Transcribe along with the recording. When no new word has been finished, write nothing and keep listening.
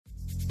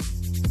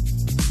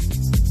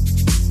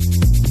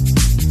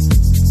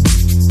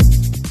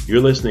You're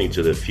listening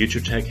to the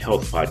Future Tech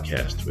Health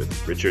Podcast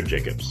with Richard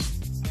Jacobs.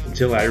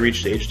 Until I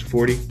reached age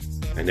 40,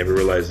 I never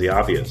realized the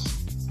obvious,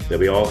 that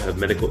we all have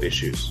medical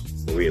issues,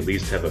 or we at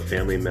least have a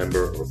family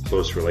member or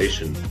close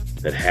relation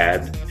that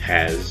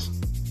has,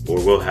 or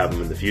will have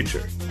them in the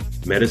future.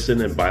 Medicine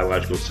and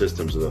biological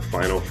systems are the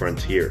final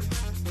frontier.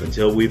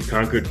 Until we've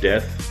conquered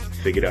death,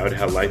 figured out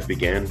how life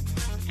began,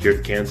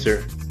 cured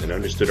cancer, and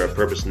understood our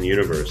purpose in the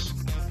universe,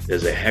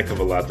 there's a heck of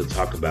a lot to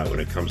talk about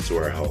when it comes to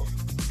our health.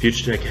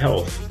 Future Tech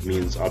Health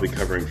means I'll be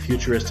covering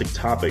futuristic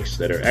topics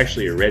that are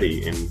actually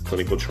already in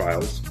clinical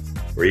trials,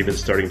 or even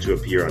starting to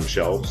appear on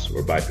shelves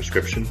or by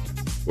prescription,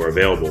 or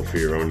available for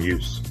your own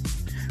use.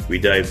 We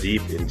dive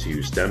deep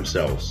into stem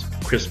cells,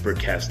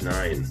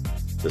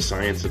 CRISPR-Cas9, the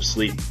science of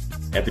sleep,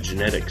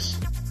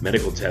 epigenetics,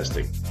 medical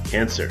testing,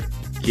 cancer,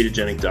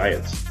 ketogenic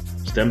diets,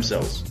 stem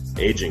cells,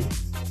 aging,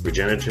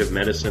 regenerative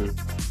medicine,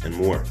 and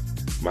more.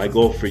 My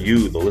goal for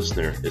you, the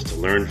listener, is to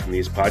learn from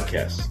these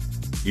podcasts.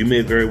 You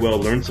may very well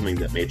learn something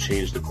that may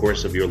change the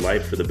course of your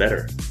life for the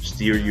better,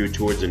 steer you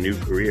towards a new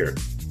career,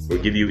 or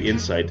give you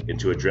insight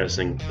into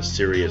addressing a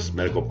serious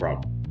medical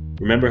problem.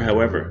 Remember,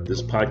 however,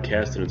 this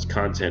podcast and its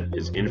content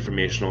is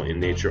informational in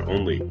nature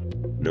only.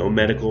 No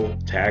medical,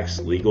 tax,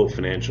 legal,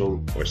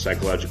 financial, or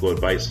psychological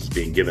advice is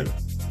being given.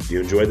 If you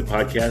enjoy the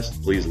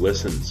podcast, please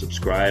listen,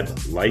 subscribe,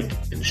 like,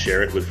 and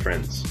share it with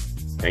friends.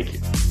 Thank you.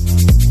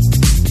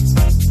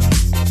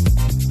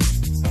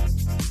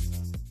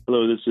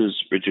 Hello, this is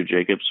Richard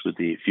Jacobs with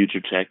the Future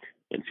Tech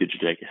and Future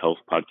Tech Health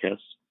Podcast.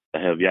 I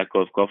have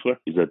Yakov Koffler.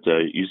 He's at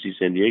UC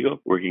San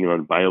Diego working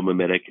on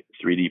biomimetic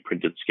 3D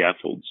printed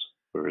scaffolds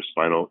for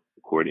spinal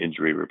cord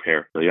injury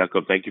repair. So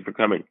Yakov, thank you for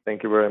coming.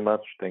 Thank you very much.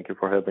 Thank you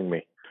for having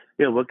me.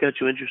 Yeah, what got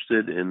you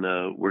interested in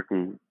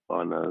working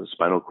on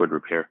spinal cord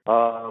repair?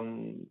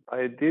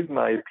 I did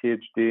my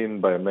PhD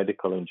in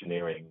biomedical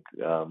engineering,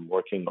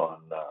 working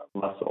on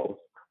muscles,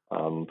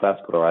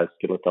 vascularized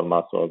skeletal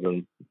muscles.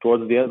 And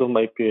towards the end of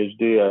my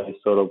PhD, I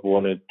sort of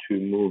wanted to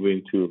move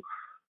into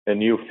a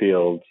new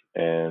field,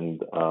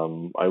 and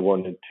I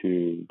wanted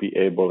to be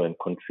able and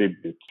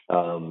contribute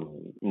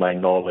my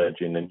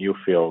knowledge in a new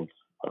field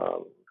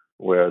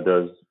where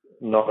there's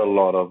not a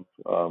lot of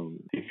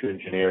tissue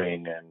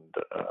engineering and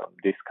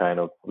this kind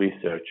of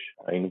research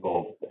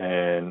involved.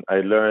 And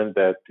I learned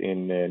that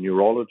in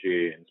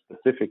neurology, and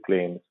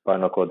specifically in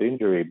spinal cord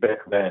injury, back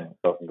then,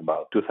 talking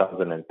about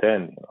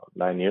 2010,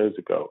 9 years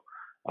ago,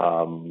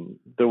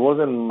 there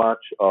wasn't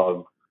much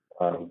of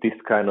this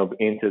kind of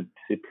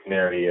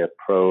interdisciplinary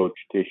approach,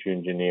 tissue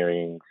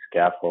engineering,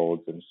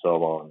 scaffolds, and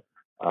so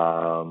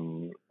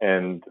on.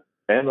 And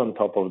on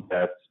top of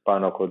that,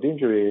 spinal cord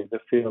injury is a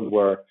field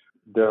where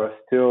there's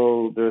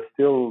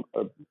still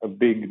a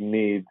big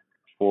need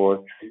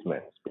for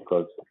treatments,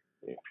 because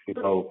if you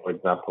go, for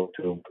example,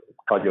 to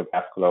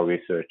cardiovascular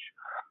research,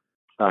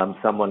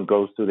 someone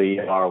goes to the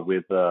ER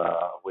with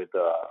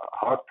a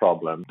heart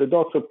problem. The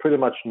doctor pretty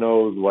much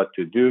knows what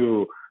to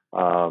do,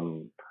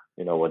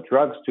 what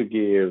drugs to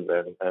give,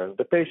 and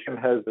the patient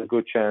has a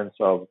good chance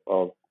of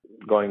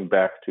going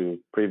back to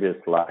previous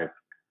life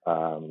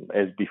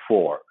as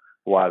before.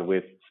 While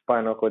with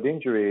spinal cord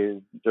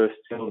injuries, there's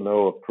still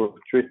no approved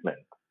treatment.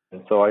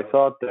 And so I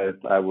thought that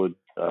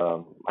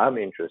I'm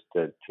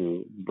interested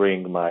to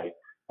bring my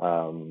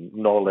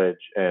knowledge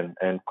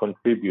and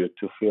contribute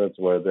to fields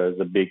where there's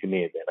a big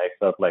need. And I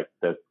felt like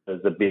that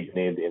there's a big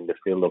need in the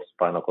field of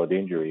spinal cord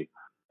injury.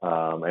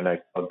 And I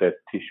thought that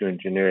tissue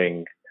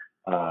engineering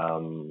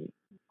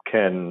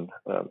can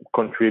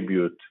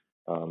contribute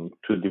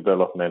to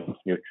development of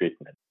new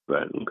treatment.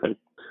 Right. Okay.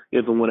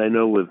 Yeah, from what I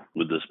know with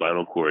the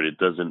spinal cord,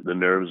 the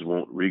nerves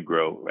won't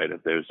regrow, right?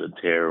 If there's a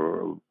tear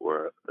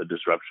or a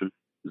disruption,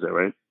 is that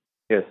right?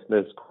 Yes,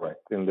 that's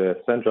correct. In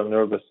the central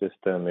nervous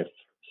system, if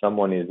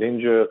someone is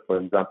injured, for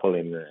example,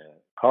 in a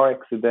car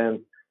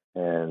accident,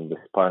 and the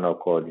spinal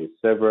cord is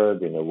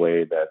severed in a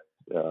way that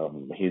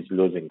he's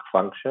losing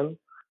function,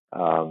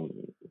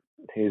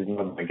 he's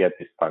not going to get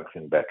this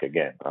function back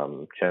again.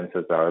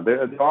 Chances are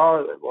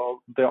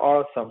there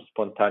are some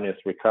spontaneous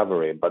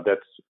recovery, but that's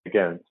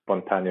again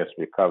spontaneous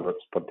recovery.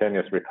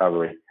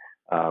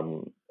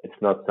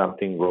 It's not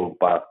something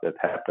robust that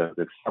happens.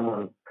 If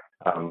someone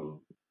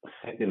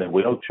sits in a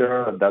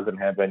wheelchair and doesn't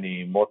have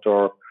any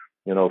motor,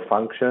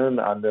 function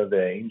under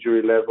the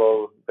injury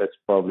level, that's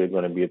probably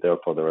going to be there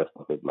for the rest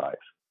of his life.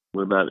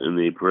 What about in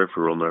the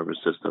peripheral nervous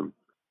system?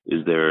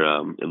 Is there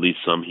at least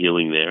some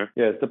healing there?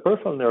 Yes, the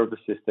peripheral nervous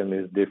system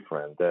is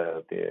different.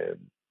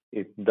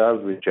 It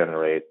does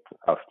regenerate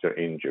after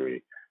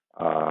injury.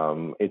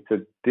 It's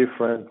a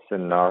different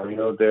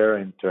scenario there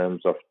in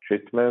terms of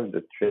treatment.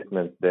 The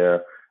treatment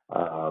there,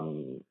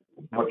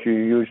 what you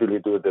usually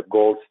do, the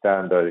gold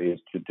standard is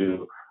to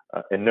do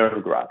a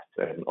nerve graft,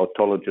 an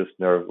autologous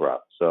nerve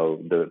graft.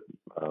 So the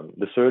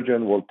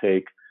surgeon will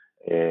take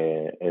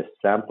a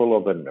sample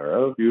of a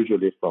nerve,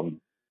 usually from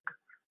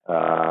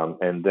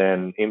and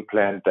then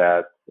implant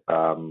that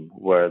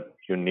where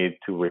you need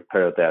to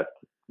repair that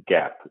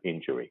gap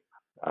injury.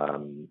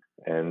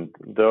 And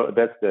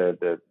that's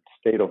the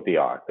state of the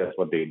art. That's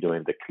what they do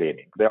in the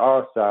clinic. There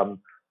are some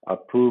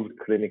approved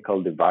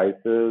clinical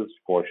devices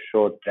for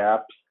short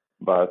gaps,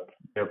 but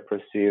they're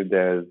perceived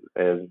as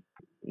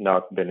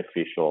not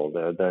beneficial.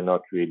 They're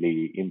not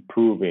really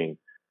improving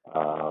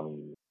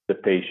the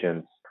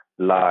patient's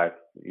life.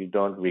 You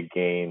don't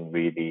regain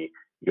really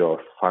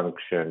your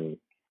function,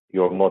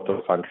 your motor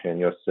function,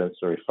 your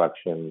sensory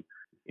function.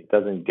 It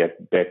doesn't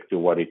get back to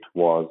what it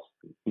was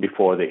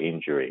before the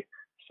injury.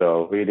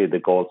 So really, the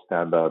gold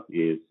standard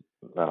is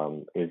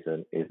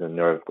a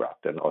nerve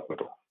graft, an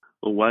ortho.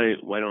 Well,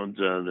 why don't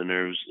the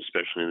nerves,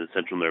 especially in the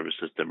central nervous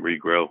system,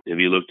 regrow? Have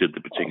you looked at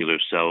the particular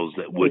cells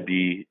that would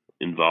be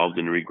involved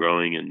in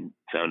regrowing and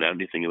found out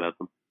anything about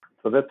them?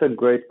 So that's a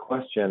great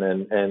question,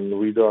 and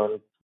we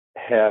don't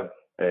have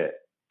a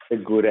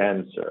good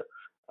answer.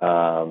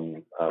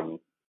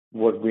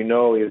 What we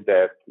know is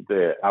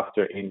that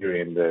after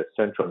injury in the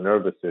central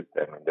nervous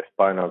system, in the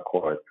spinal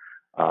cord,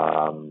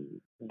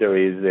 there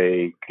is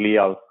a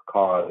glial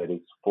scar that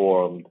is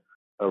formed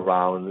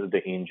around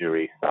the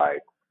injury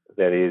site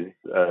that is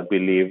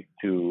believed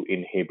to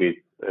inhibit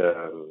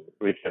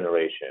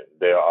regeneration.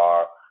 There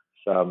are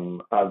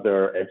some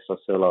other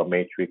extracellular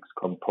matrix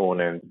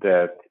components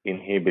that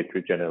inhibit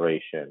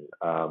regeneration.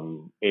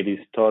 It is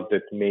thought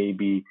that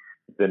maybe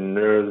the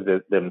nerves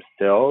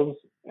themselves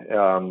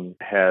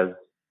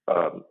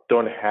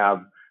don't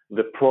have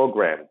the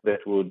program that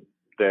would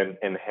then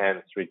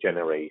enhance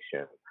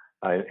regeneration.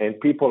 And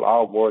people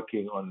are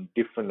working on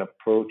different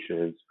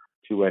approaches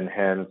to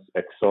enhance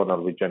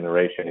axonal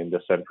regeneration in the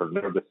central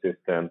nervous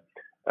system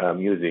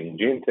using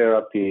gene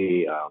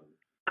therapy,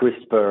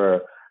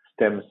 CRISPR,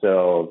 stem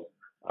cells.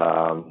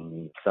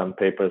 Some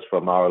papers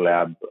from our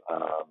lab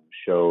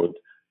showed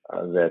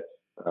that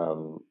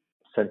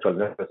central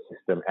nervous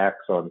system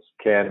axons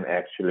can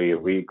actually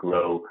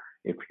regrow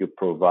if you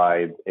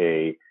provide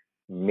a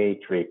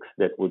matrix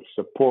that would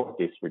support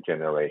this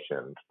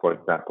regeneration, for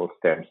example,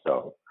 stem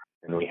cells.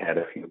 And we had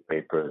a few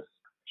papers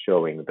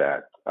showing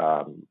that.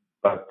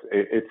 But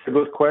it's a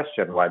good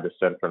question why the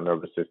central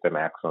nervous system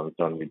axons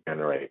don't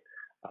regenerate.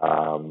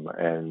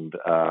 And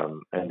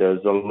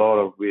there's a lot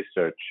of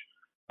research,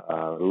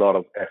 a lot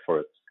of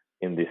efforts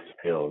in this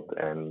field.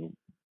 And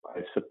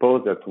I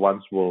suppose that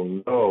once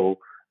we'll know,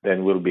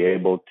 then we'll be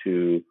able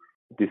to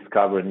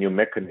discover new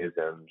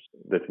mechanisms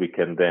that we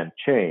can then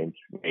change,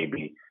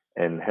 maybe,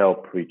 and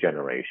help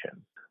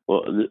regeneration.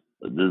 Well, does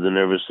the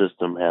nervous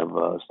system have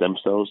stem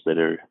cells that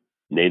are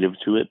native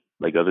to it,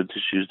 like other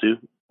tissues do?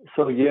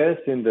 So yes,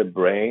 in the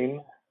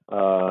brain,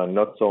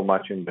 not so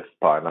much in the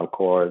spinal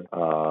cord.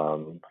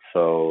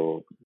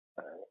 So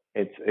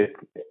it's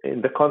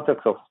in the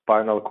context of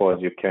spinal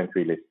cord, you can't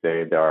really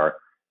say there are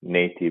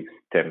native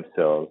stem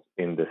cells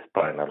in the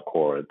spinal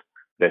cord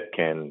that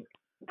can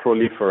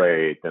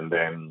proliferate and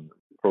then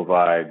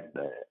provide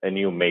a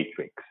new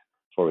matrix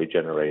for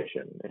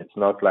regeneration. It's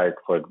not like,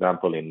 for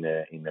example, in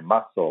the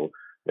muscle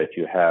that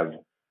you have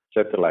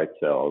satellite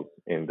cells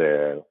in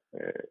the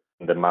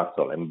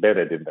muscle,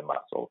 embedded in the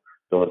muscle.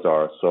 Those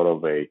are sort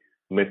of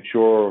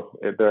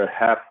they're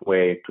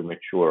halfway to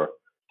mature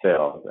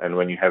cells. And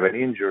when you have an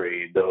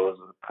injury, those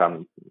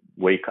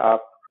wake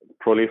up,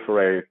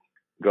 proliferate,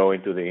 go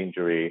into the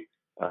injury,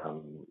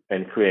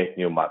 and create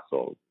new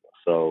muscle.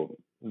 So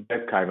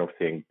that kind of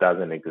thing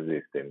doesn't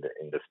exist in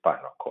the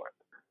spinal cord.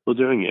 Well,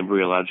 during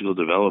embryological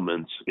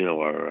development,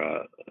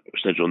 our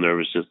central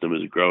nervous system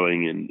is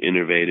growing and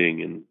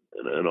innervating and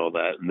all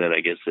that. And then I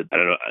guess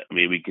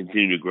we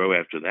continue to grow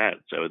after that.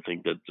 So I would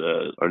think that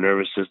our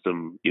nervous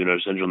system, even our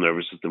central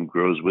nervous system,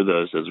 grows with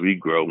us as we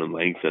grow and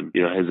lengthen.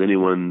 Has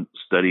anyone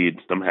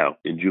studied somehow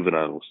in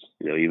juveniles,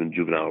 even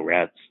juvenile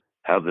rats,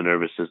 how the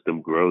nervous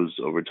system grows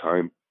over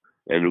time?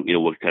 And,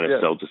 what kind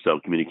of cell-to-cell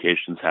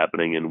communication is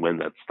happening and when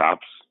that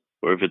stops,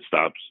 or if it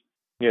stops?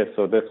 Yes,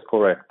 so that's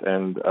correct.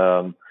 And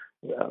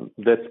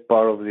that's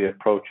part of the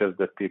approaches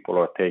that people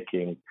are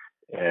taking.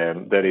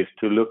 That is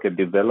to look at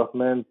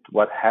development,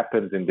 what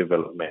happens in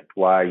development,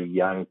 why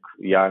young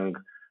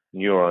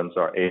neurons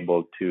are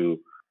able to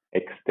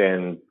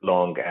extend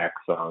long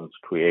axons,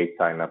 create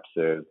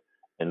synapses,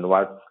 and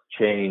what's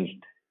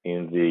changed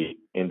in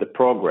the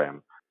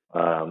program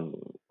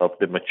of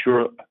the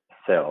mature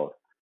cells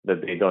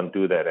that they don't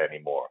do that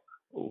anymore.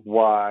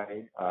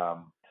 Why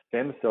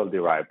stem cell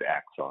derived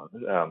axons,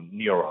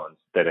 neurons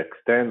that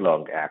extend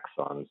long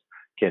axons,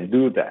 can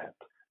do that.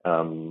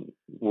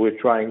 We're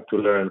trying to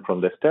learn from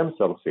the stem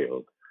cell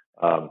field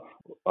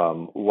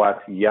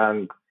what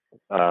young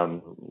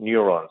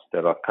neurons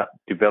that are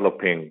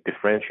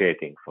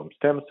differentiating from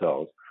stem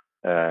cells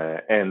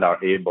and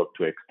are able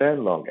to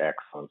extend long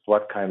axons,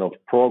 what kind of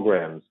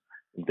programs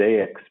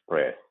they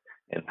express,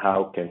 and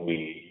how can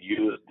we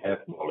use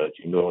that knowledge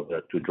in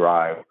order to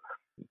drive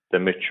the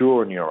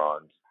mature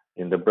neurons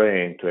in the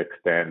brain to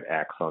extend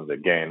axons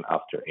again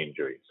after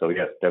injury. So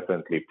yes,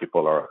 definitely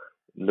people are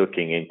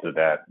looking into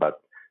that,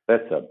 but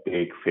that's a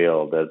big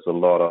field. There's a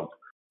lot of,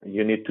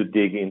 you need to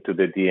dig into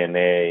the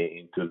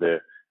DNA, into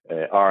the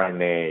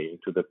RNA,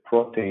 into the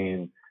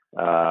protein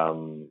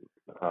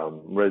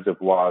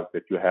reservoirs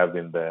that you have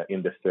in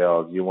the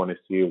cells. You want to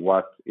see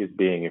what is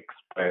being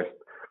expressed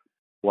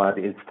what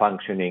is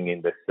functioning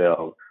in the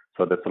cell.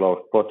 So there's a lot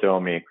of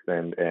proteomics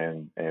and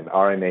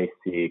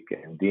RNA-seq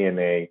and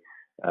DNA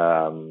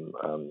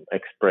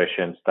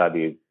expression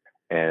studies.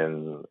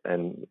 And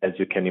as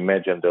you can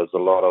imagine, there's a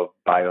lot of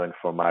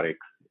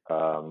bioinformatics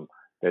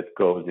that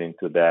goes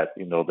into that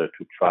in order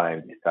to try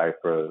and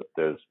decipher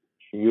this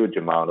huge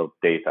amount of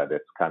data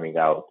that's coming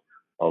out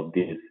of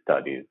these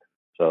studies.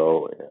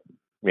 So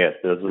yes,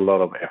 there's a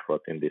lot of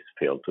effort in this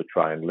field to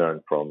try and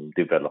learn from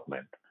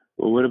development.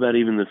 Well, what about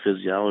even the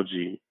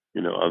physiology,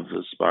 of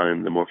the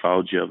spine, the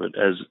morphology of it?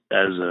 As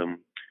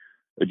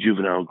a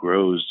juvenile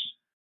grows,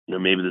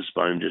 maybe the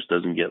spine just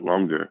doesn't get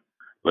longer,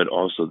 but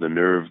also the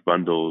nerve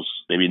bundles,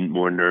 maybe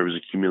more nerves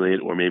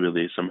accumulate, or maybe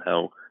they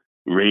somehow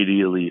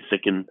radially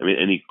thicken. I mean,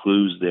 any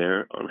clues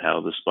there on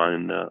how the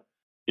spine,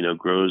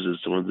 grows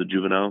as someone's a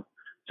juvenile,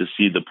 to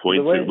see the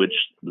points at which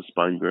the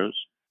spine grows?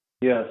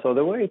 Yeah, so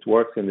the way it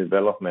works in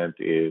development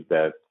is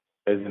that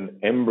as an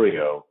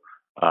embryo,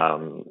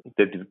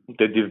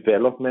 the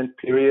development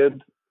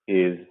period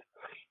is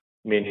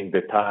meaning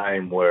the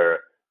time where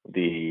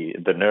the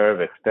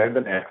nerve extends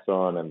an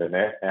axon and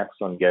the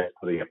axon gets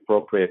to the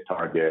appropriate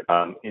target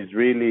is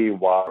really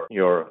while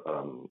you're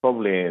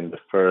probably in the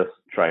first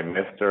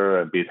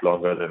trimester, a bit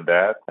longer than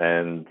that.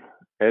 And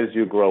as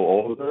you grow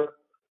older,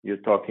 you're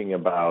talking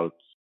about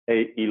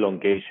a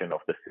elongation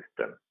of the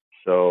system.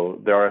 So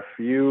there are a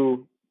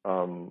few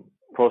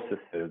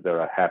processes that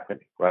are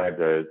happening, right?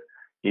 There's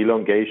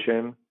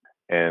elongation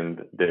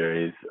and there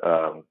is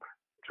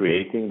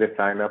creating the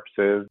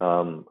synapses,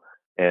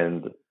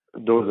 and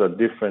those are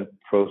different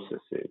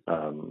processes.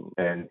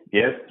 And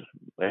yes,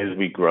 as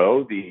we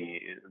grow,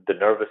 the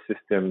nervous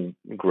system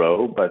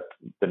grow, but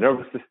the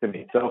nervous system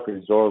itself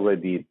is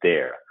already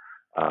there.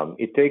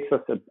 It takes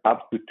us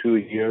up to 2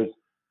 years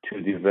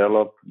to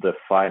develop the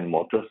fine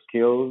motor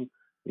skills,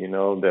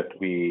 but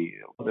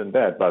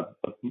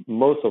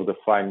most of the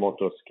fine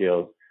motor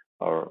skills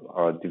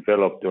are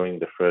developed during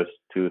the first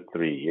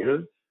 2-3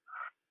 years.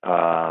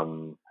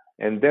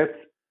 And that's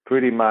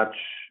pretty much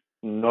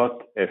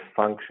not a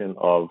function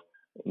of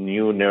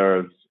new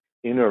nerves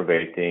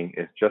innervating.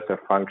 It's just a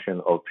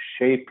function of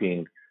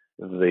shaping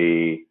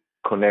the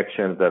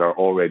connections that are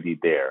already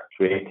there,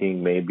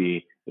 creating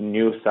maybe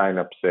new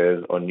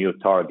synapses or new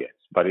targets.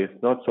 But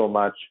it's not so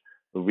much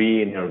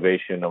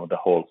re-innervation of the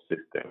whole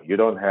system. You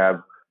don't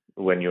have,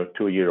 when you're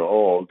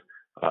 2-year-old,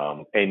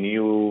 a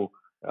new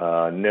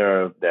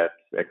nerve that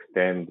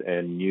extends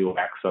and new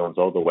axons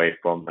all the way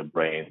from the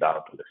brain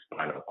down to the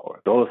spinal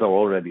cord. Those are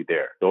already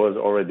there. Those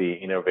already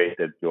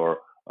innervated your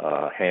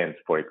hands,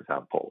 for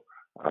example.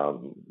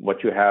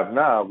 What you have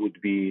now would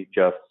be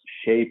just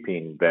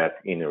shaping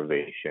that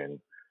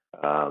innervation,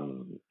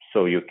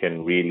 so you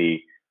can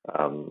really,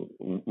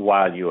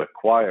 while you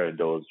acquire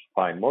those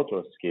fine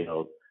motor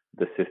skills,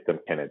 the system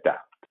can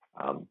adapt.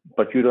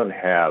 But you don't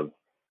have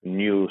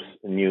new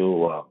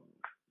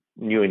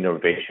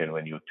innervation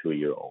when you're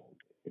 2-year-old.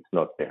 It's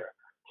not there.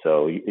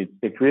 So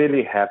it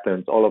really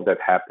happens. All of that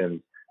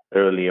happens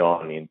early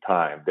on in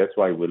time. That's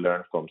why we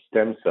learn from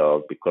stem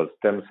cells, because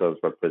stem cells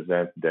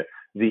represent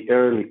the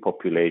early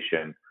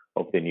population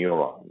of the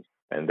neurons.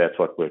 And that's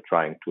what we're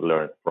trying to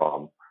learn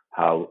from,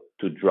 how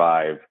to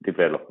drive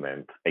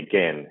development,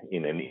 again,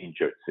 in an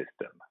injured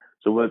system.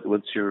 So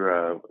what's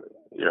your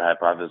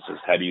hypothesis?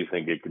 How do you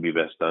think it could be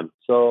best done?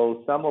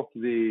 So some of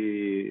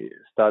the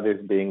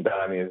studies being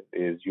done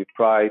is you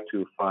try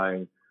to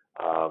find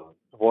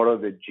what are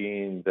the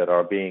genes that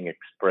are being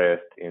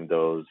expressed in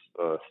those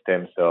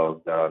stem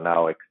cells that are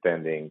now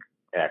extending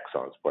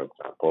axons, for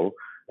example.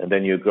 And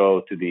then you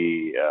go to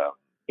the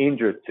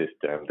injured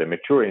system, the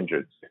mature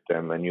injured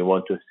system, and you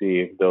want to see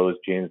if those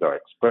genes are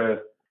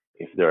expressed,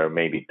 if they're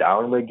maybe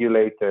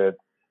downregulated,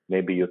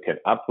 maybe you can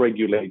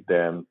upregulate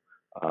them.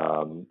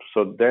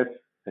 So that's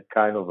the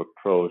kind of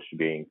approach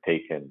being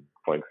taken,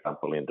 for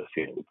example, in the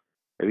field.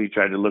 Have you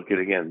tried to look at,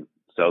 again,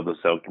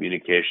 cell-to-cell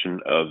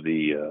communication of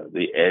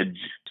the edge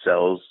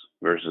cells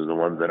versus the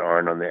ones that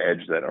aren't on the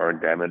edge, that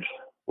aren't damaged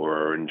or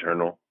are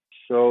internal?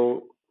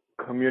 So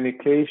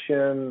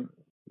communication,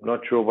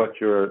 not sure what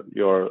you refer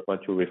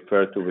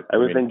to with communication. I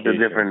would think the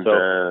different.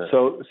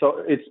 So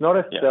it's not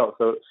a cell.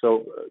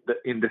 So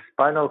in the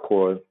spinal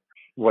cord,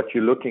 what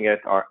you're looking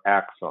at are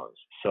axons.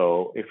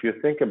 So if you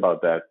think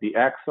about that, the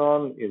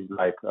axon is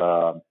like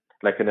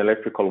an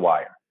electrical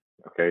wire.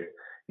 Okay,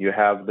 you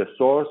have the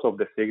source of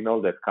the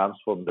signal that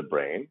comes from the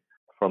brain,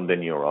 from the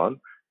neuron,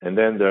 and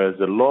then there's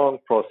a long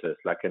process,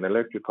 like an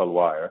electrical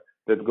wire,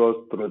 that goes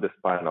through the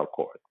spinal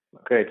cord.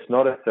 Okay, it's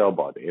not a cell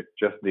body. It's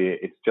just the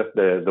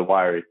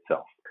wire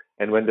itself.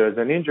 And when there's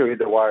an injury,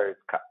 the wire is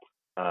cut.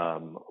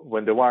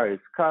 When the wire is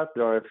cut,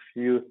 there are a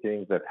few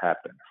things that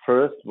happen.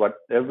 First,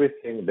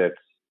 everything that's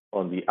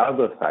on the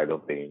other side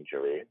of the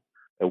injury,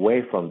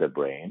 away from the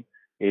brain,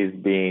 is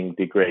being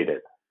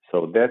degraded.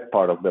 So that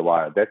part of the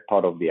wire, that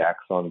part of the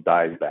axon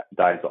dies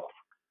off.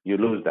 You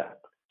lose that.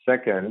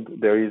 Second,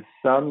 there is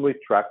some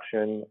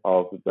retraction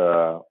of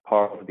the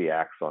part of the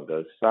axon.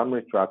 There's some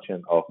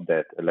retraction of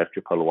that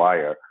electrical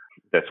wire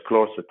that's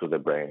closer to the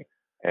brain.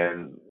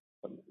 And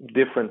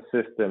different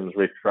systems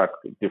retract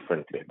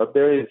differently, but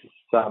there is to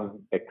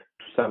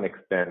some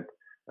extent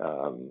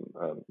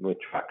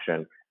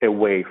retraction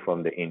away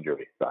from the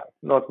injury site.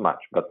 Not much,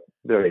 but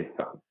there is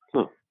some.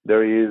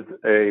 There is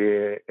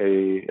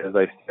as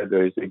I said,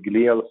 there is a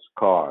glial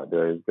scar.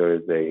 There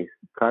is a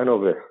kind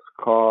of a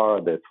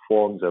scar that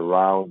forms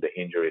around the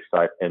injury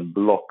site and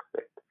blocks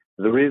it.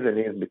 The reason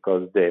is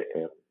because the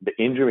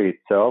injury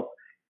itself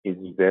is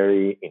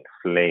very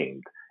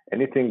inflamed.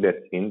 Anything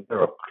that's in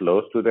there or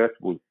close to that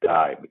will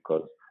die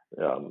because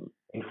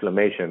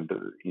inflammation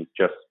is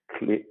just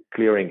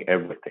clearing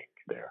everything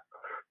there.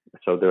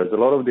 So there's a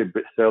lot of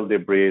cell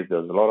debris,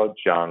 there's a lot of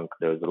junk,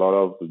 there's a lot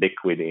of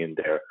liquid in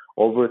there.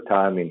 Over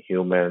time in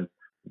humans,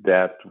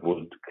 that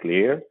would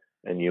clear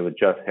and you would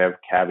just have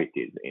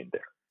cavities in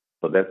there.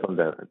 So that's on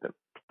the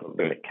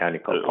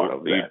mechanical part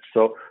of that.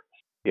 So,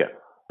 yeah.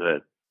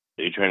 Are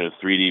you trying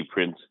to 3D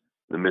print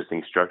the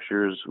missing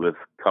structures with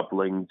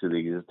coupling to the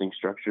existing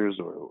structures,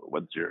 or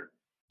what's your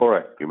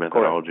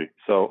methodology?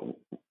 Correct.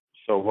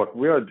 So what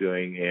we are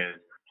doing is,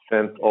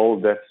 since all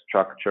that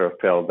structure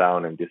fell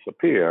down and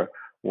disappeared,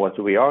 what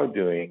we are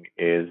doing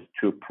is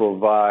to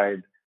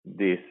provide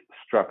this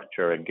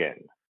structure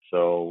again.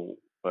 So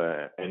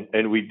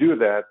and we do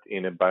that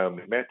in a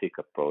biomimetic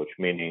approach,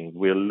 meaning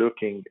we're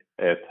looking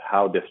at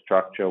how the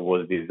structure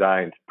was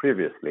designed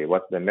previously,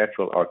 what's the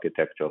natural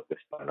architecture of the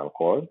spinal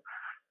cord,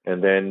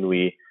 and then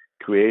we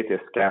create a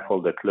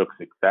scaffold that looks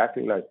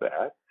exactly like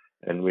that,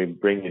 and we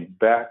bring it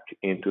back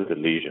into the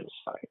lesion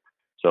site.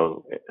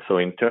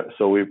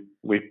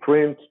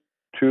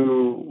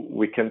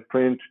 We can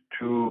print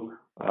two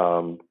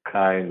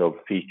kind of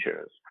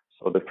features.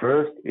 So the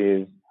first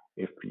is,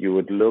 if you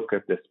would look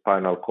at the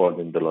spinal cord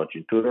in the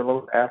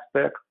longitudinal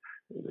aspect,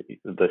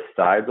 the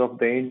sides of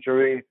the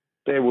injury,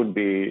 there won't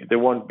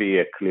be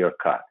a clear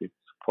cut. It's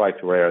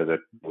quite rare that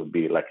it would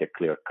be like a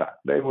clear cut.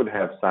 They would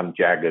have some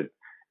jagged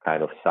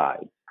kind of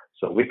sides.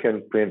 So we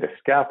can print a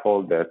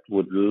scaffold that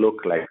would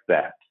look like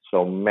that.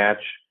 So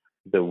match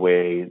the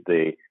way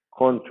the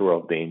contour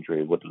of the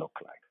injury would look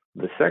like.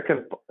 The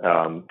second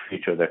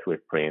feature that we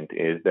print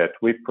is that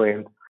we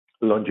print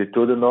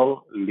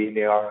longitudinal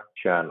linear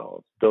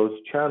channels. Those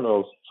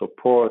channels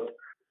support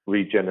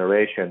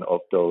regeneration of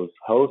those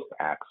host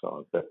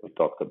axons that we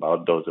talked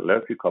about, those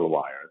electrical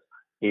wires,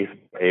 if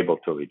able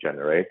to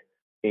regenerate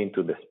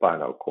into the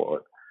spinal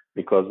cord.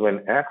 Because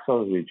when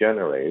axons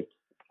regenerate,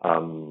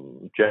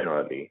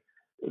 generally,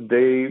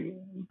 they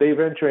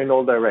venture in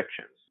all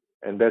directions.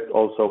 And that's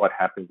also what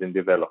happens in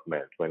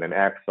development. When an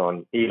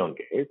axon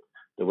elongates,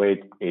 the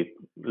way it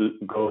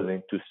goes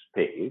into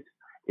space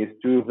is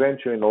to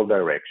venture in all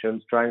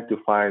directions, trying to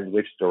find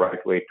which the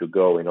right way to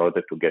go in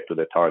order to get to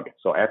the target.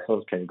 So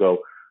axons can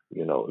go,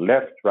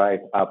 left,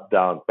 right, up,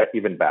 down, but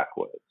even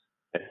backwards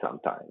at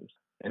sometimes.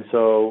 And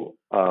so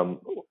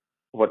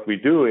what we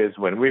do is,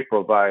 when we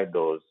provide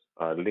those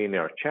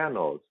linear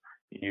channels,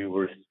 you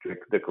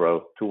restrict the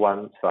growth to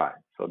one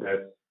side. So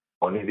that's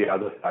only the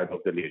other side of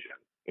the lesion.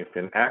 If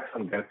an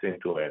axon gets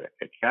into a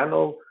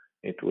channel,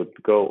 it would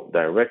go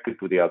directly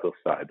to the other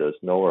side. There's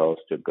nowhere else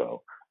to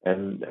go.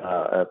 And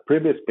a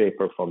previous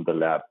paper from the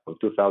lab from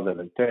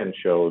 2010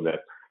 showed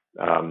that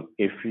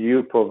if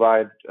you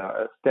provide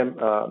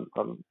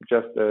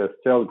just a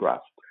cell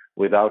graft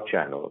without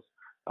channels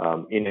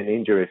in an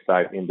injury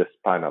site in the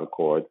spinal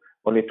cord,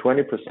 only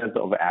 20%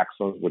 of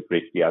axons would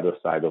reach the other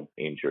side of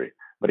the injury.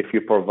 But if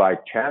you provide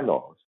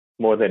channels,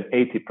 more than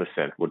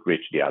 80% would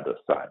reach the other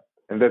side.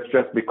 And that's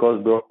just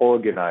because we're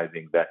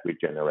organizing that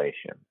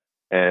regeneration.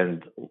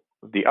 And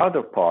the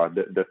other part,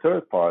 the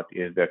third part,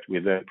 is that we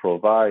then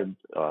provide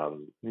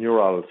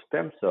neural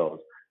stem cells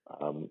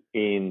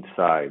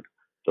inside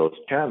those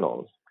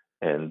channels.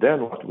 And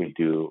then what we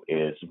do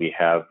is we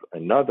have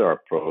another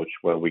approach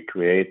where we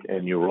create a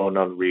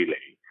neuronal relay.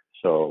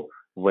 So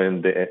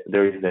when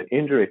there is an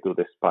injury to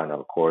the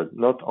spinal cord,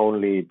 not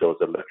only those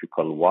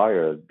electrical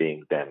wires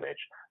being damaged,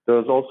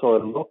 there's also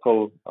a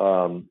local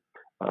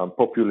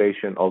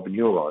population of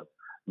neurons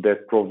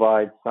that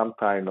provide some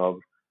kind of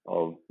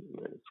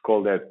it's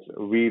called that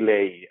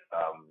relay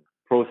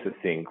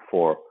processing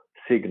for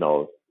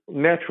signals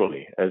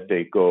naturally as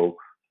they go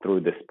through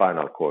the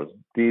spinal cord.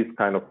 These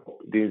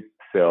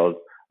cells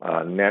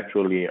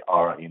naturally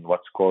are in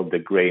what's called the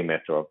gray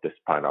matter of the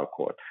spinal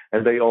cord,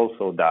 and they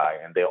also die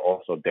and they're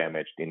also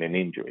damaged in an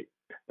injury.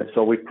 And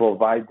so we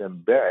provide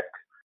them back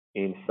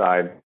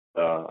inside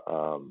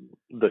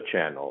the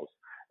channels,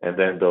 and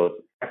then those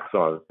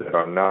axons that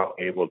are now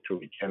able to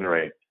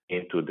regenerate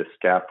into the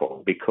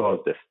scaffold, because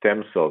the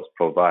stem cells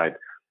provide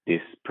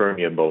this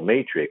permeable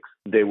matrix,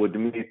 they would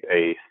meet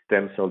a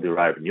stem cell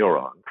derived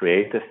neuron,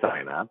 create a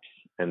synapse,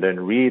 and then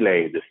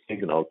relay the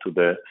signal to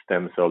the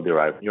stem cell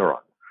derived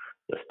neuron.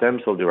 The stem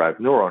cell derived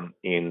neuron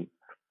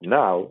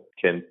now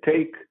can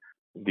take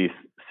this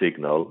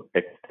signal,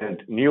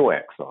 extend new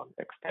axon,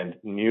 extend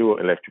new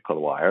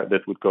electrical wire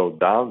that would go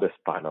down the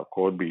spinal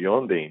cord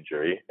beyond the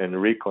injury and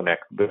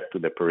reconnect back to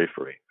the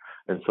periphery.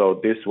 And so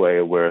this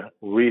way, we're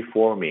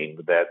reforming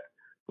that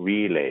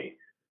relay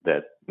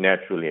that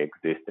naturally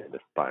exists in the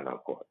spinal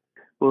cord.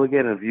 Well,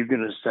 again, if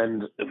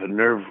a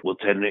nerve will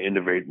tend to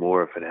innervate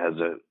more if it has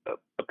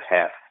a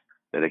path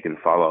that it can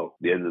follow.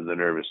 The end of the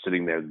nerve is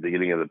sitting there at the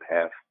beginning of the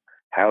path.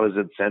 How is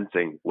it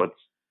sensing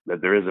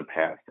that there is a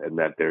path and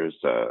that there is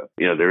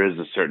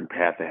a certain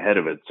path ahead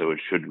of it, so it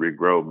should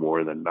regrow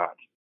more than not?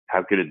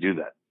 How could it do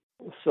that?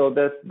 So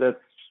that's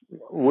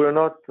we're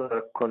not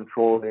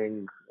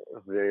controlling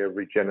the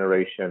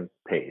regeneration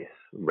pace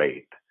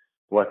rate.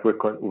 What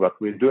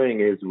we're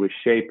doing is we're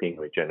shaping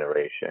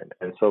regeneration,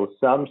 and so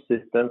some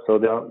systems. So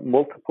there are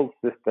multiple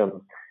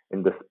systems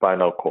in the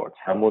spinal cord.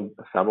 Some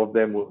of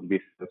them would be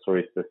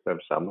sensory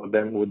systems. Some of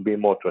them would be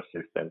motor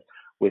systems.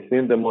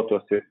 Within the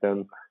motor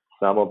system,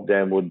 some of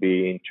them would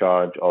be in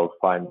charge of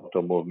fine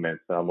motor movement.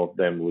 Some of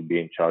them would be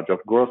in charge of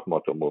gross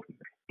motor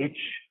movement.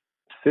 Each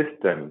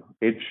system,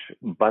 each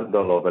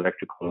bundle of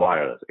electrical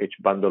wires, each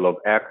bundle of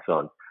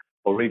axons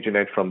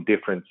originate from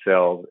different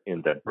cells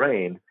in the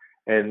brain,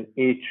 and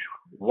each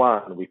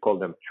one, we call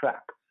them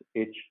tracts.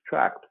 Each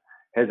tract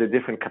has a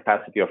different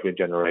capacity of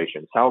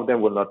regeneration. Some of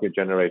them will not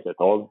regenerate at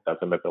all,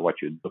 doesn't matter what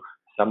you do.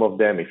 Some of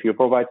them, if you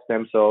provide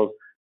stem cells,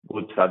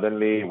 would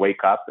suddenly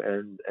wake up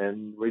and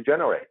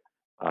regenerate.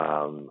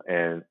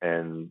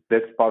 And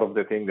that's part of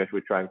the thing that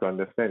we're trying to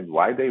understand,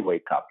 why they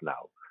wake up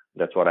now.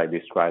 That's what I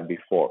described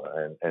before.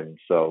 And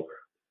so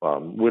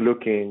we're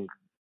looking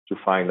to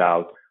find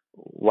out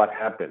what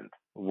happened.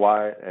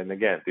 Why? And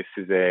again, this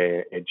is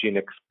a gene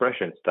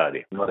expression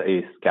study, not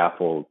a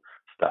scaffold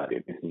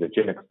study. This is a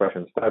gene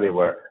expression study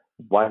where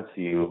once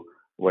you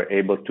were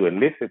able to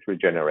elicit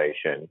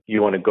regeneration,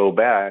 you want to go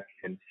back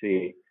and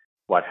see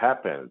what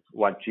happens,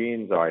 what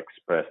genes are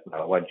expressed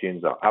now, what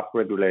genes are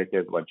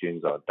upregulated, what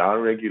genes are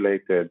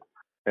downregulated,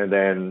 and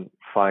then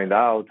find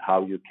out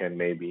how you can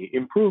maybe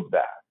improve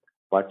that.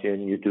 What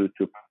can you do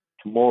to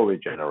more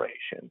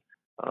regeneration?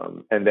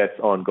 And that's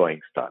ongoing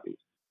studies.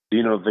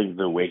 You don't think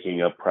the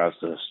waking up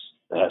process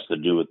has to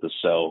do with the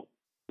cell,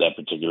 that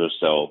particular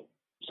cell,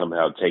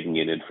 somehow taking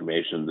in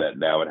information that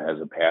now it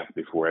has a path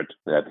before it,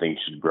 that thing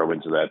should grow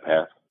into that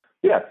path?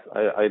 Yes,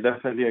 I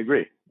definitely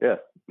agree. Yes,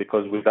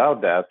 because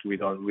without that,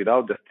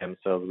 without the stem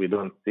cells, we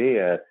don't see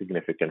a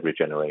significant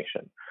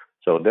regeneration.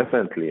 So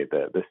definitely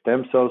the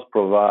stem cells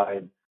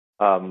provide,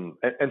 and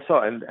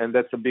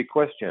that's a big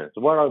question.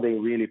 So what are they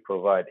really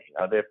providing?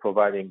 Are they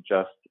providing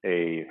just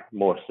a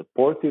more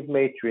supportive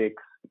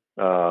matrix?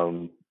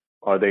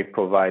 Are they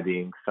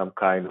providing some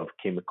kind of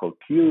chemical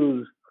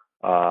cues?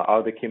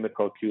 Are the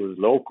chemical cues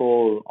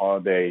local? Are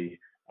they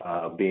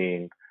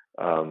being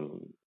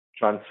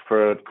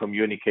transferred,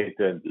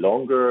 communicated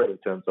longer in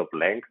terms of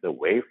length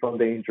away from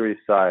the injury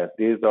site?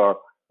 These are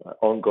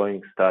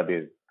ongoing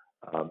studies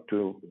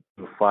to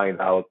find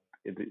out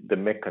the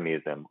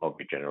mechanism of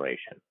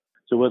regeneration.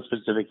 So what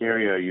specific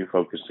area are you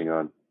focusing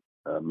on,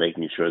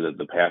 making sure that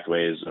the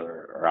pathways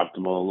are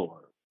optimal,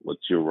 or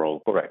what's your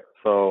role? Correct.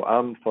 So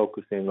I'm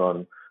focusing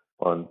on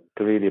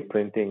 3D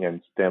printing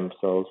and stem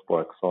cells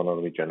for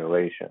axonal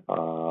regeneration.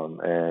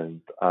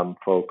 And I'm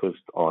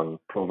focused on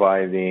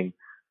providing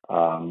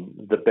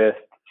the best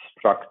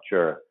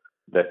structure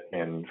that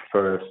can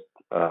first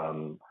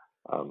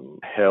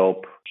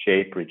help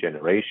shape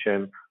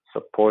regeneration,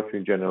 support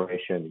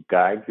regeneration,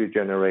 guide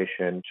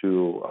regeneration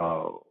to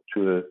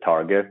the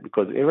target.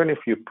 Because even if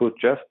you put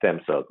just stem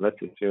cells, let's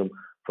assume,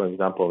 for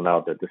example, now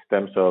that the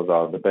stem cells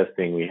are the best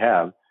thing we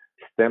have,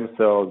 stem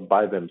cells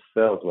by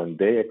themselves, when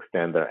they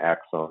extend their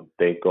axon,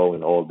 they go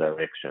in all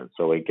directions.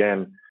 So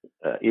again,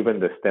 even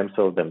the stem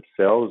cells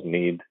themselves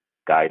need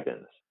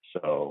guidance.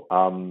 So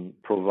I'm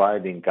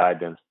providing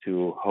guidance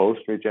to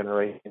host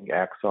regenerating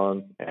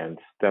axons and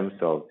stem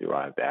cell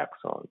derived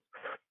axons.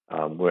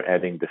 We're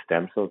adding the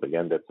stem cells.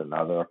 Again, that's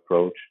another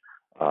approach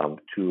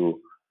to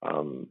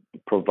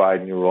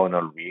provide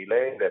neuronal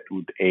relay that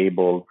would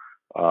able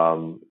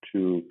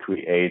to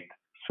create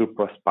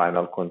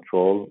supraspinal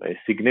control, a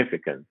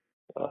significant,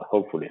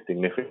 hopefully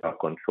significant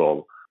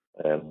control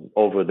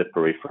over the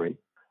periphery.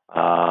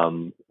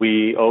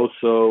 We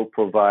also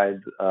provide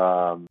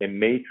a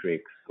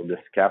matrix of the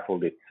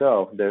scaffold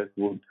itself that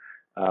would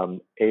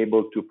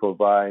able to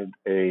provide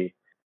a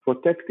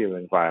protective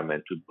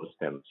environment to those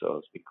stem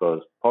cells,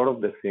 because part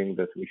of the thing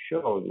that we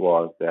showed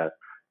was that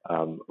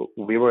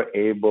we were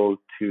able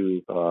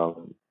to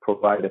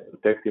provide a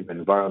protective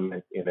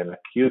environment in an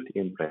acute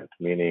implant,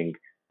 meaning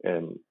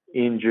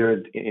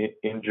injured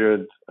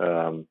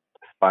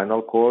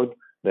spinal cord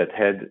that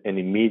had an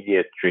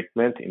immediate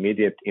treatment,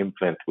 immediate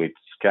implant with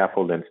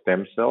scaffold and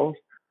stem cells.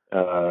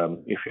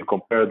 If you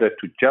compare that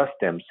to just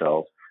stem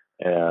cells,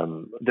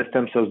 the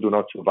stem cells do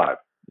not survive.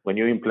 When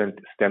you implant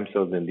stem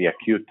cells in the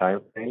acute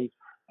time frame,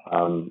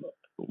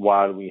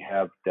 while we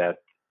have that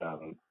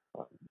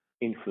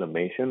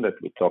inflammation that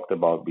we talked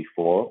about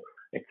before,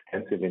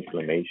 extensive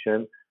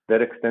inflammation,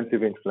 that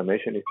extensive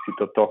inflammation is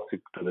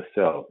cytotoxic to the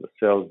cells. The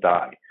cells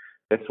die.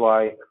 That's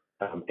why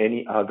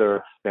any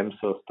other stem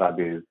cell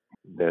studies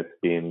that's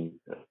been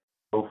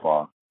so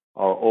far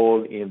are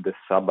all in the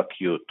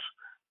subacute,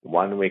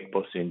 1 week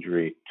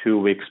post-injury, 2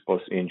 weeks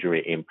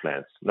post-injury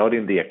implants, not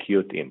in the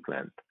acute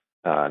implant,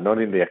 not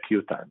in the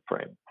acute time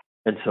frame.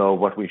 And so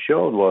what we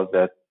showed was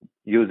that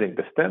using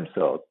the stem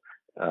cells,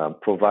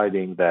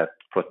 providing that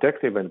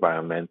protective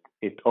environment,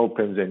 it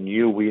opens a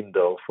new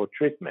window for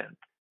treatment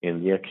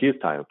in the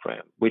acute time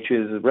frame, which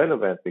is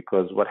relevant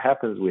because what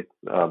happens with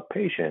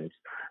patients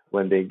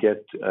when they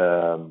get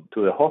to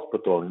the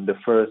hospital in the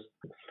first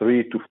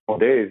 3 to 4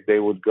 days, they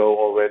would go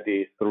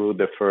already through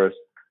the first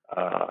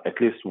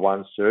at least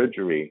one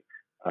surgery.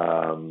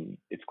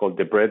 It's called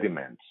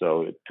debridement.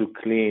 So to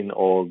clean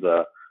all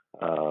the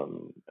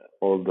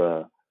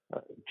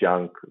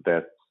junk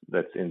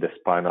that's in the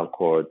spinal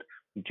cord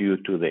due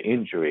to the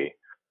injury,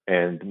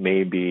 and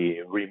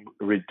maybe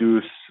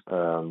reduce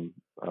bone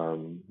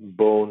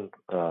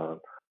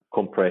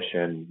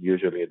compression.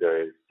 Usually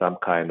there is some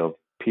kind of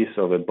piece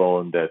of a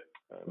bone that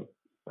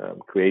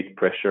creates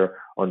pressure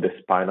on the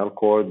spinal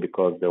cord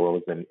because there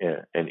was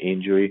an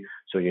injury.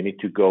 So you need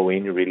to go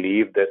in,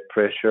 relieve that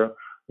pressure.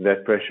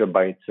 That pressure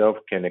by itself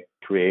can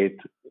create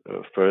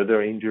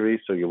further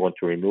injury. So you want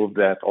to remove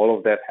that. All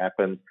of that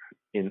happens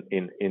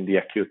in the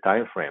acute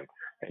time frame.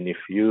 And if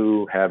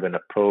you have an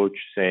approach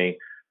saying,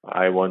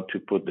 I want to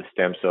put the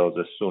stem cells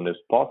as soon as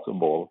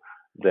possible,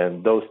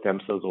 then those stem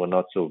cells will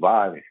not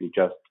survive if you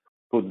just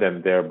put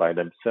them there by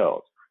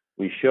themselves.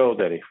 We show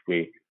that if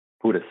we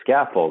put a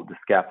scaffold, the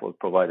scaffold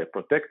provides a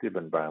protective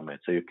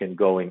environment. So you can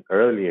go in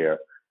earlier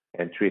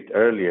and treat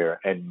earlier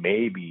and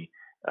maybe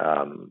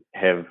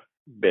have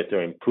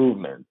better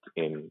improvement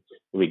in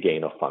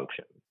regain of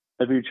function.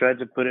 Have you tried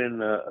to put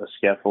in a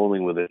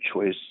scaffolding with a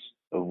choice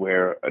of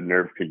where a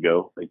nerve could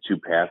go, like two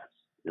paths,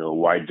 a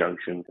wide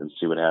junction, and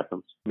see what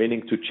happens?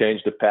 Meaning to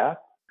change the path?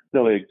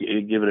 No,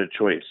 give it a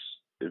choice.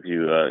 If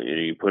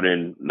you put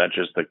in not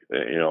just a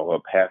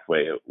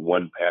pathway,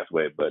 one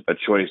pathway, but a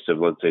choice of,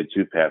 let's say,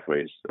 two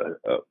pathways,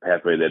 a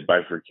pathway that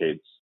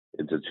bifurcates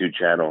into two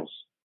channels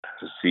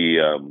to see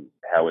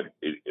how if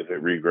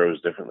it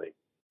regrows differently,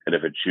 and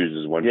if it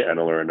chooses one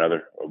channel or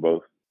another or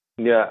both.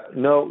 Yeah,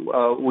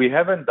 no, we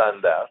haven't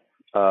done that.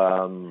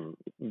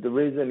 The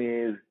reason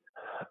is,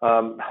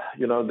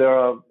 there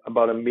are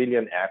about 1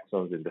 million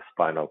axons in the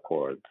spinal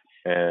cord,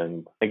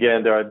 and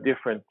again, there are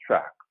different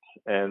tracks.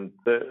 And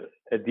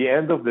at the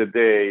end of the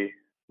day,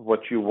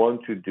 what you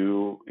want to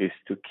do is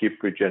to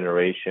keep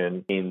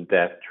regeneration in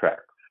that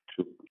track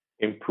to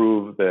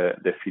improve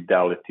the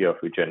fidelity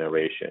of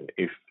regeneration.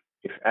 If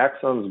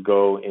axons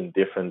go in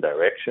different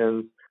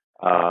directions,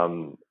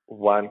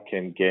 one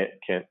can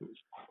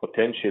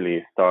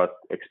potentially start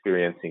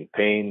experiencing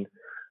pain.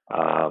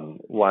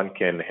 One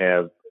can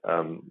have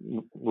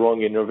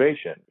wrong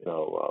innervation.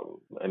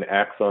 An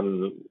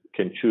axon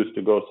can choose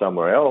to go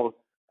somewhere else.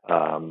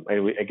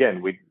 And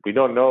we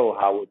don't know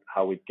how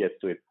it gets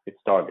to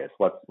its target.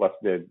 What's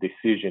the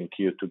decision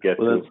queue to get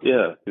to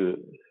the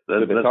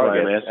that's target? Why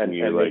I'm asking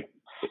you.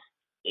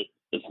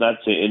 It's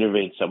not to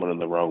innervate someone in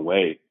the wrong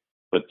way,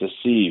 but to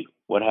see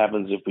what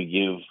happens if we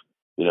give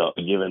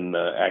a given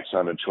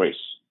axon a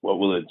choice. What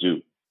will it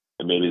do?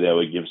 And maybe that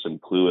would give some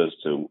clue as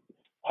to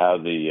how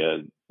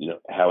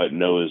how it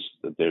knows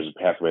that there's a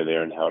pathway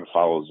there and how it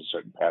follows a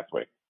certain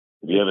pathway.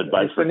 If you have it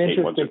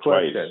bifurcate once or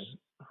twice, it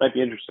might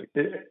be interesting.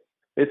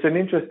 It's an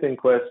interesting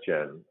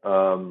question.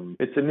 I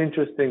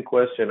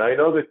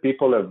know that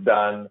people have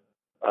done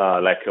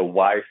like a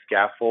Y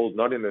scaffold,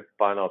 not in the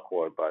spinal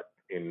cord, but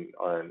in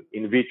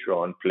vitro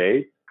on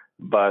plates.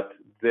 But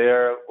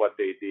there, what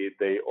they did,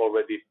 they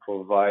already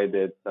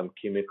provided some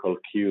chemical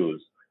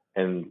cues.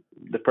 And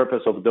the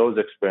purpose of those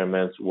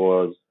experiments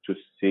was to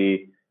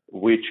see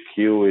which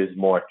cue is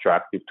more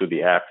attractive to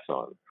the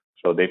axon.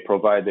 So they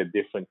provided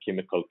different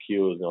chemical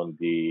cues on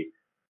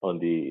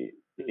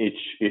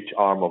each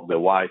arm of the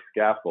Y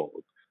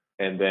scaffold,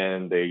 and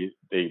then they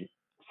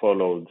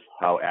followed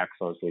how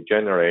axons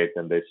regenerate,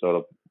 and they sort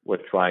of were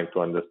trying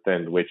to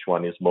understand which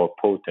one is more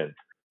potent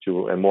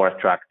and more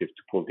attractive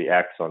to pull the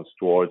axons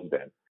towards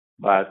them.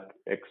 But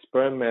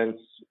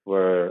experiments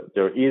where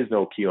there is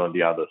no cue on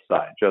the other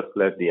side, just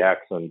let the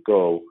axon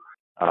go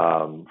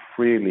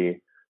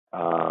freely,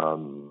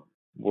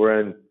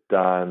 weren't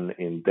done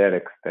in that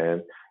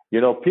extent.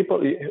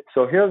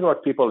 So here's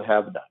what people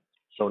have done.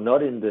 So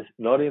not in the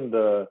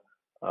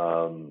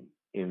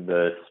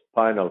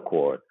spinal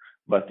cord,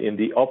 but in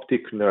the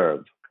optic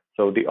nerve.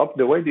 So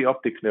the way the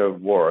optic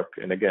nerve works,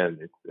 and again,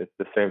 it's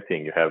the same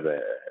thing. You have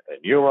a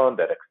neuron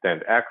that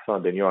extends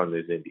axon. The neuron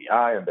is in the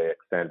eye, and they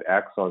extend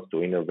axons to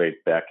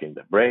innervate back in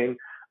the brain.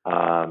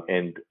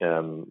 And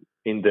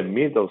in the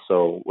middle,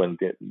 so when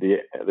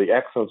the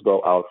axons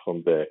go out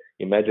from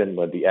imagine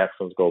when the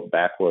axons go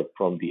backward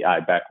from the eye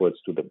backwards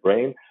to the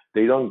brain,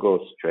 they don't go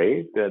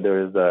straight.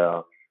 There's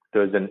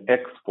an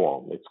X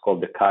form. It's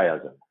called the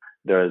chiasm.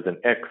 There is an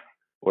X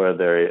where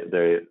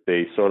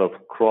they sort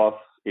of cross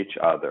each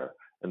other.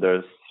 And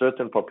there's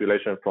certain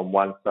population from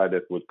one side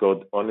that would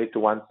go only to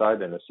one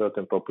side, and a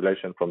certain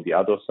population from the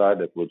other side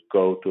that would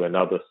go to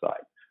another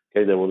side.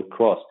 Okay, they would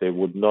cross. They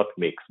would not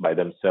mix by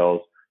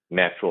themselves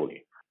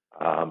naturally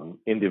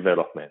in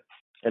development.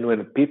 And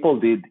when people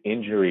did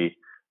injury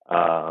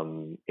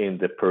in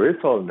the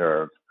peripheral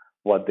nerve,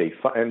 what they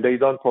find, and they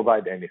don't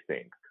provide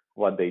anything,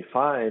 what they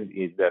find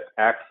is that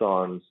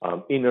axons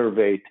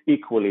innervate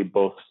equally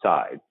both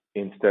sides.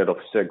 instead of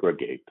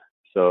segregate.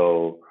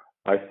 So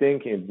I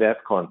think in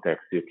that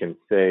context, you can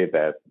say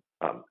that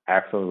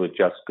axons would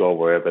just go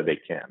wherever they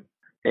can.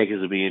 Yeah, because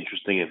it'd be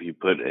interesting if you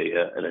put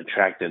an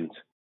attractant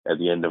at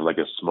the end of like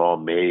a small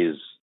maze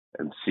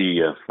and see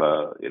if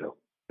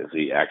if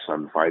the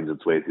axon finds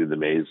its way through the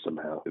maze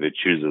somehow, if it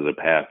chooses a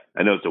path.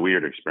 I know it's a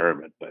weird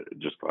experiment, but I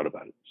just thought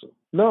about it. So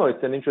no,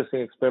 it's an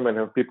interesting experiment,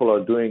 and people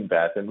are doing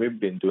that, and we've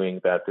been doing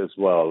that as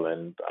well.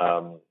 And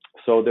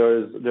so there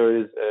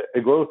is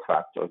a growth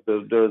factor.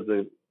 There's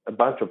a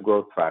bunch of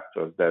growth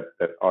factors that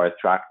are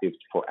attractive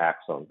for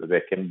axons.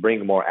 They can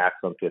bring more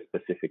axons to a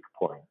specific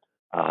point.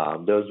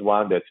 There's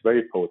one that's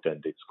very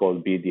potent. It's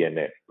called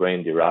BDNF,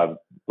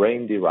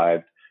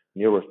 brain-derived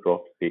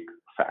neurotrophic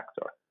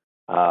factor.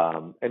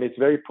 And it's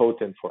very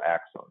potent for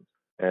axons.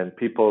 And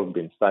people have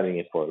been studying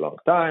it for a long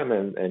time.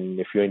 And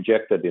if you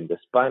inject it in the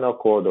spinal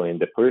cord or in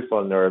the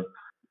peripheral nerve,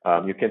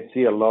 you can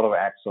see a lot of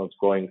axons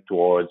going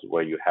towards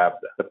where you have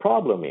them. The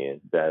problem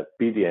is that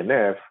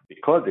BDNF,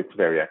 because it's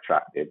very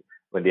attractive,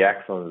 when the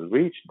axons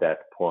reach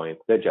that point,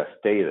 they just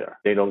stay there.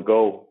 They don't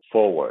go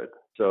forward.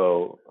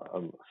 So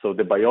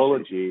the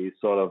biology is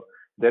sort of,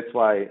 that's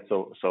why,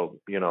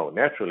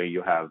 naturally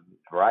you have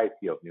a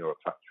variety of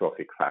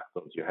neurotrophic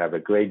factors. You have a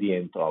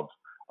gradient of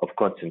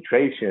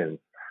concentration.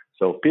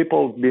 So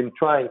people have been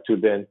trying to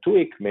then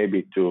tweak,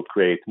 maybe to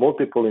create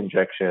multiple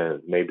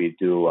injections, maybe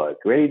do a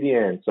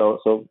gradient.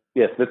 So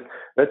yes,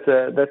 that's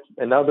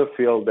another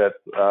field that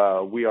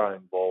we are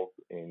involved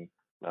in,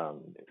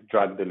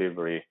 drug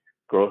delivery,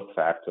 growth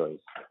factors.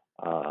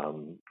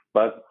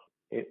 But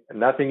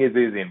nothing is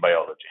easy in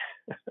biology.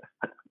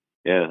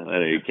 Yeah, I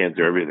know you can't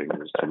do everything.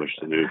 There's so much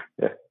to do.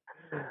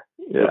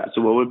 Yeah.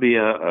 So what would be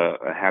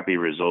a happy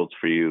result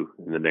for you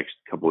in the next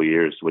couple of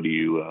years? What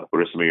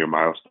are some of your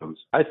milestones?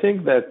 I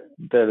think that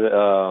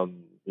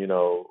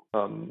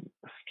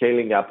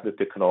scaling up the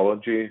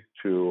technology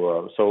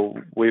to, so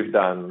we've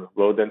done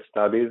rodent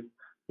studies.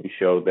 We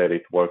show that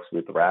it works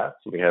with rats.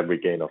 We have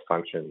regain of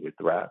function with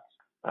rats.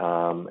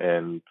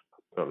 And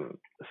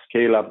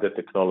scale up the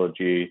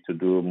technology to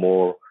do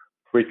more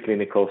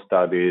preclinical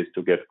studies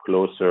to get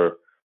closer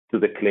to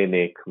the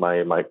clinic.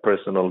 My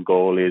personal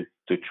goal is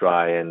to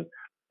try and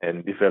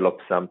develop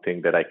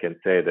something that I can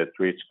say that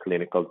reached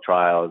clinical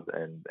trials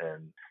and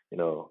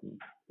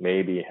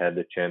maybe had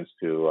the chance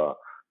to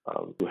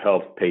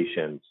help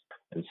patients.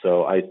 And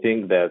so I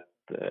think that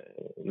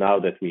now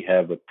that we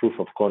have a proof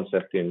of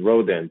concept in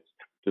rodents,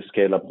 to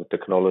scale up the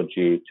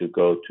technology to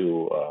go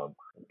to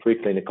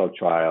preclinical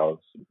trials.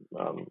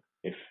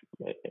 If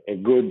a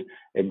good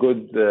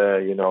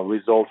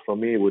result for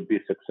me would be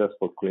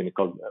successful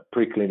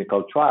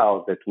preclinical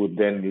trials that would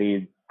then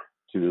lead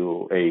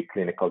to a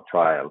clinical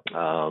trial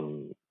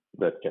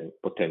that can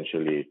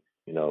potentially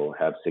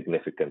have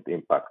significant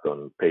impact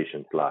on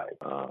patients' lives.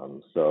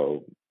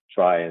 So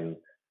try and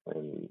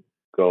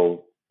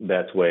go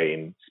that way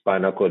in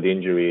spinal cord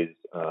injuries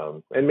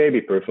and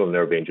maybe peripheral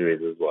nerve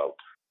injuries as well.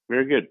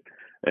 Very good.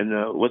 And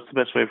what's the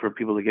best way for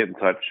people to get in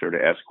touch or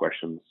to ask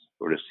questions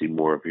or to see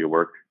more of your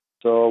work?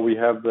 So we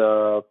have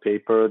the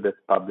paper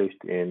that's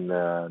published in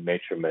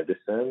Nature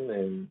Medicine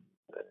in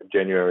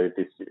January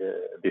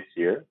this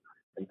year,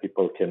 and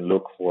people can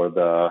look for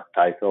the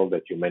title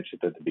that you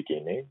mentioned at the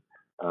beginning,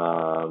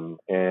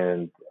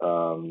 and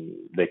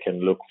they can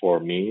look for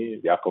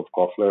me, Yaakov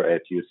Koffler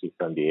at UC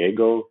San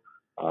Diego.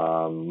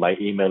 My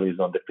email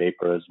is on the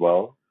paper as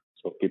well,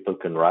 so people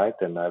can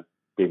write, and I've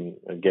been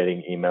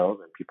getting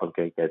emails, and people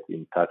can get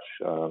in touch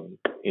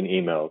in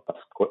email,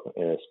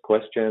 ask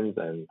questions,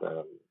 and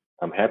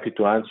I'm happy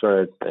to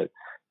answer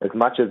as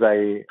much as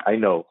I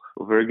know.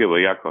 Well, very good. Well,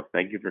 Yaakov,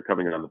 thank you for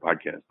coming on the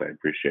podcast. I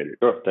appreciate it.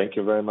 Sure. Thank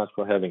you very much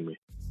for having me.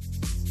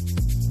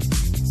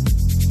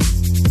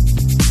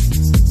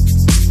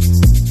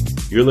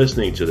 You're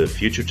listening to the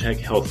Future Tech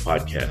Health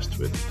Podcast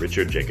with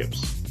Richard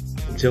Jacobs.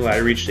 Until I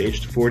reached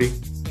age 40,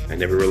 I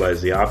never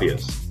realized the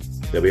obvious,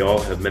 that we all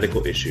have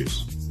medical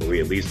issues, or we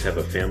at least have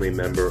a family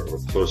member or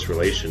close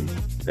relation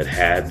that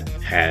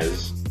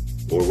has,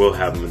 or will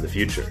have them in the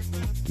future.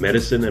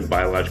 Medicine and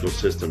biological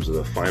systems are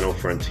the final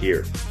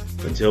frontier.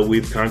 Until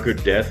we've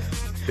conquered death,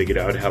 figured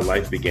out how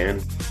life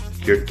began,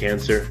 cured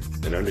cancer,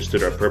 and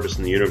understood our purpose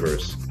in the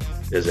universe,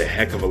 there's a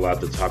heck of a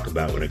lot to talk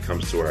about when it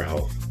comes to our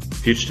health.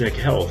 Future Tech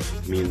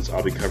Health means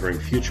I'll be covering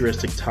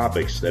futuristic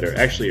topics that are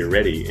actually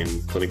already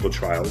in clinical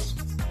trials,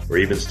 or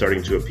even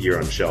starting to appear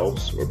on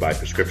shelves or by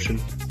prescription,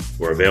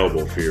 or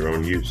available for your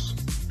own use.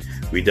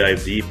 We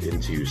dive deep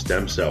into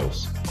stem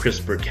cells,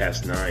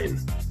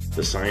 CRISPR-Cas9,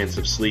 the science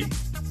of sleep,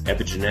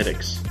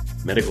 epigenetics,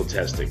 medical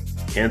testing,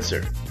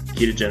 cancer,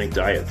 ketogenic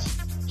diets,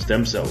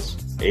 stem cells,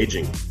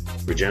 aging,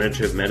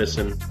 regenerative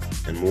medicine,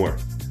 and more.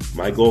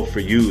 My goal for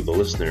you, the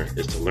listener,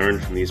 is to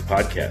learn from these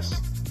podcasts.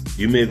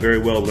 You may very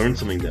well learn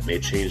something that may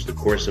change the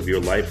course of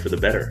your life for the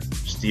better,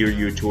 steer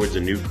you towards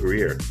a new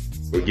career,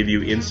 or give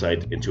you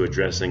insight into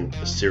addressing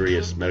a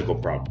serious medical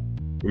problem.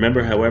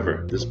 Remember,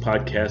 however, this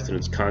podcast and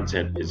its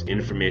content is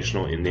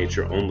informational in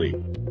nature only.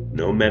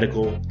 No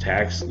medical,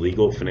 tax,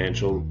 legal,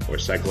 financial, or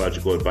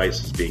psychological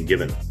advice is being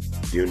given.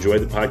 If you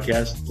enjoyed the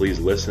podcast, please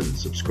listen,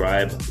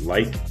 subscribe,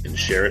 like, and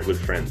share it with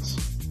friends.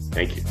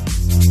 Thank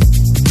you.